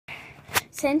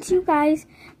since you guys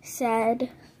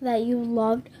said that you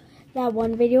loved that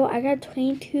one video, I got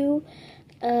 22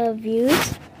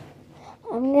 views.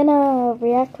 I'm gonna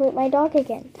react with my dog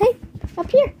again. Hey, up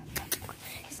here.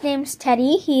 His name's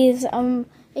Teddy. He's a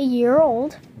year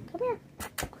old. Come here.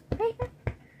 Right here.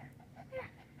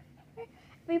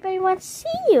 Everybody wants to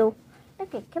see you.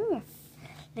 Okay, come here.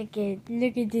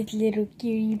 Look at this little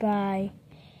cutie pie.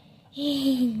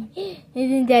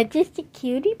 Isn't that just a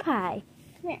cutie pie?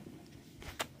 Come here.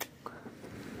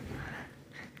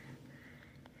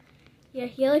 Yeah,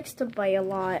 he likes to bite a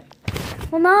lot.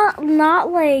 Well,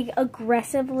 not like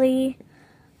aggressively.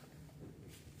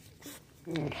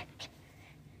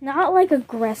 Not like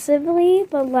aggressively,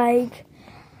 but like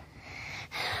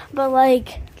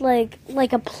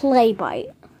a play bite.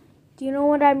 Do you know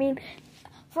what I mean?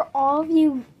 For all of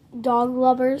you dog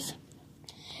lovers,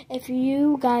 if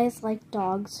you guys like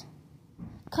dogs,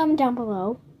 comment down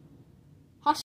below.